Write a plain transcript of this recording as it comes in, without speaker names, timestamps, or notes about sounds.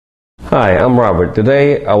Hi, I'm Robert.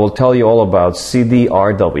 Today I will tell you all about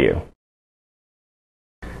CD-RW.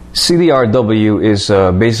 CD-RW is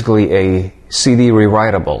basically a CD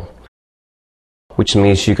rewritable, which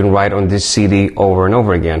means you can write on this CD over and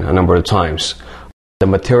over again a number of times. The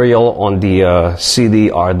material on the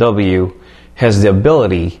CD-RW has the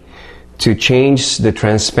ability to change the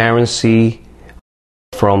transparency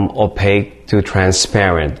from opaque to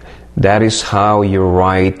transparent. That is how you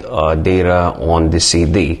write data on the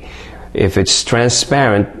CD. If it's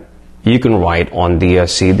transparent, you can write on the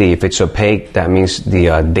CD. If it's opaque, that means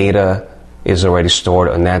the data is already stored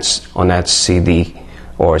on that CD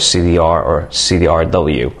or CDR or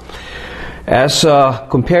CD-RW. As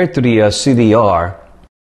compared to the CDR,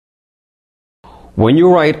 when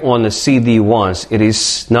you write on the CD once, it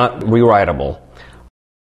is not rewritable.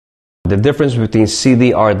 The difference between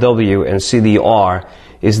CD-RW and CDR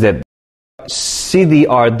is that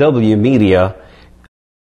CD-RW media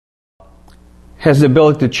has the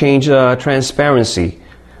ability to change transparency,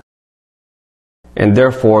 and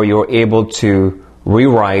therefore you're able to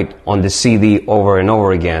rewrite on the CD over and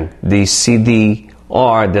over again. The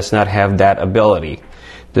CDR does not have that ability.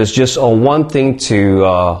 There's just one thing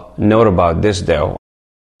to note about this though.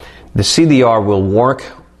 The CDR will work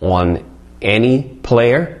on any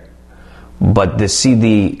player, but the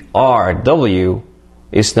CD-RW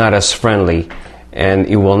is not as friendly, and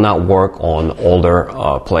it will not work on older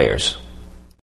players.